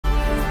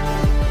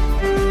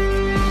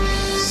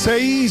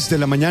6 de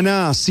la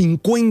mañana,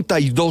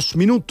 52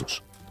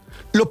 minutos.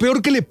 Lo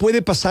peor que le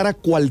puede pasar a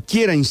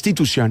cualquier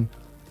institución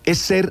es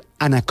ser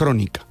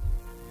anacrónica.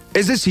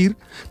 Es decir,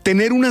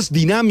 tener unas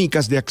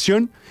dinámicas de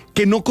acción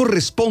que no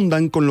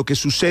correspondan con lo que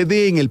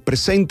sucede en el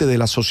presente de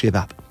la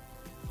sociedad.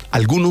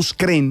 Algunos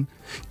creen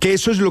que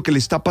eso es lo que le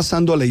está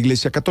pasando a la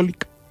Iglesia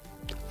Católica.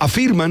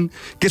 Afirman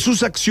que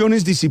sus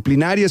acciones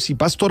disciplinarias y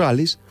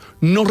pastorales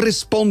no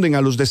responden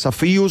a los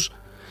desafíos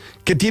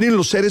que tienen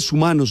los seres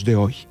humanos de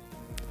hoy.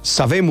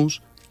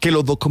 Sabemos que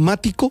lo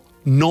dogmático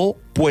no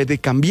puede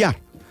cambiar,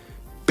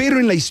 pero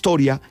en la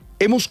historia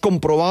hemos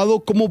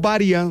comprobado cómo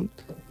varias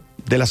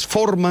de las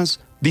formas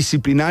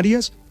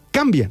disciplinarias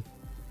cambian,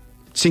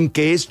 sin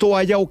que esto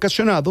haya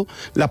ocasionado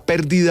la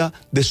pérdida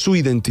de su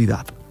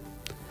identidad.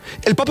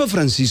 El Papa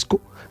Francisco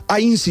ha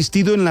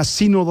insistido en la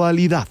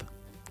sinodalidad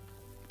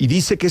y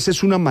dice que esa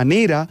es una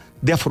manera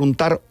de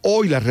afrontar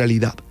hoy la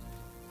realidad.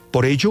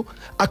 Por ello,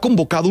 ha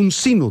convocado un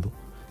sínodo.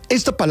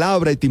 Esta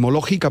palabra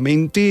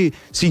etimológicamente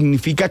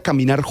significa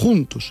caminar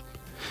juntos.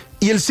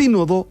 Y el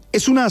sínodo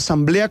es una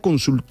asamblea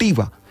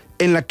consultiva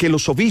en la que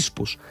los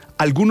obispos,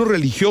 algunos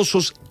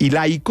religiosos y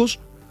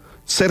laicos,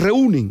 se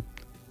reúnen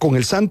con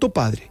el Santo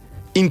Padre,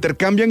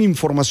 intercambian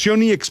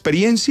información y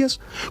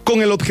experiencias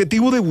con el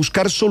objetivo de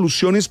buscar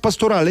soluciones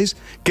pastorales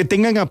que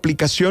tengan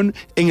aplicación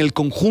en el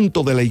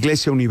conjunto de la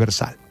Iglesia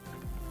Universal.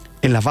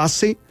 En la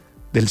base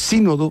del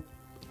sínodo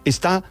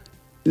está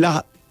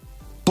la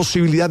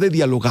posibilidad de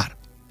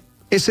dialogar.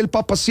 Es el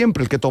Papa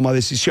siempre el que toma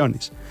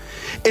decisiones.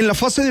 En la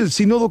fase del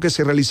sínodo, que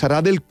se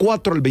realizará del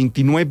 4 al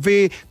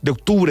 29 de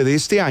octubre de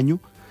este año,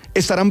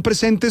 estarán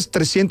presentes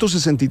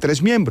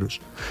 363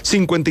 miembros.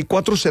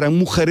 54 serán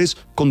mujeres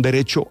con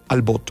derecho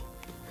al voto.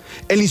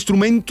 El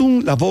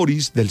Instrumentum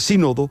Laboris del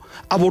sínodo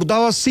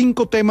abordaba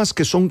 5 temas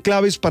que son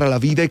claves para la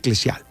vida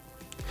eclesial: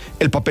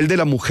 el papel de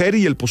la mujer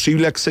y el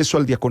posible acceso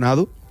al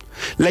diaconado,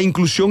 la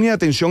inclusión y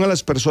atención a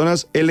las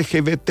personas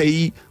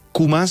LGBTIQ+,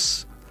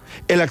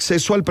 el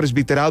acceso al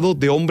presbiterado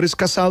de hombres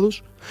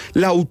casados,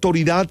 la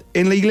autoridad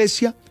en la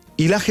iglesia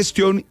y la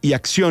gestión y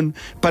acción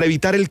para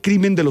evitar el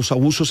crimen de los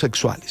abusos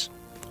sexuales.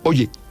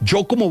 Oye,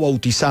 yo como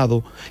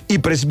bautizado y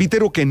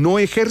presbítero que no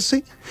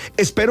ejerce,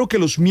 espero que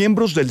los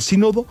miembros del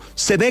sínodo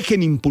se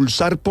dejen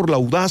impulsar por la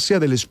audacia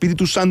del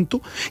Espíritu Santo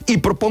y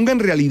propongan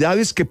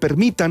realidades que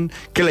permitan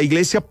que la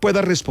iglesia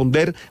pueda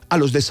responder a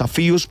los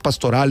desafíos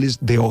pastorales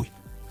de hoy.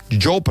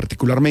 Yo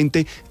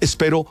particularmente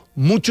espero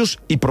muchos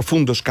y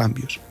profundos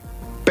cambios.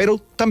 Pero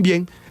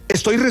también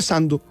estoy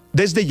rezando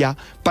desde ya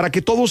para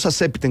que todos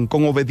acepten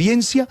con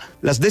obediencia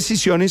las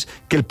decisiones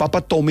que el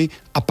Papa tome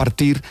a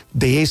partir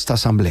de esta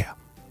asamblea.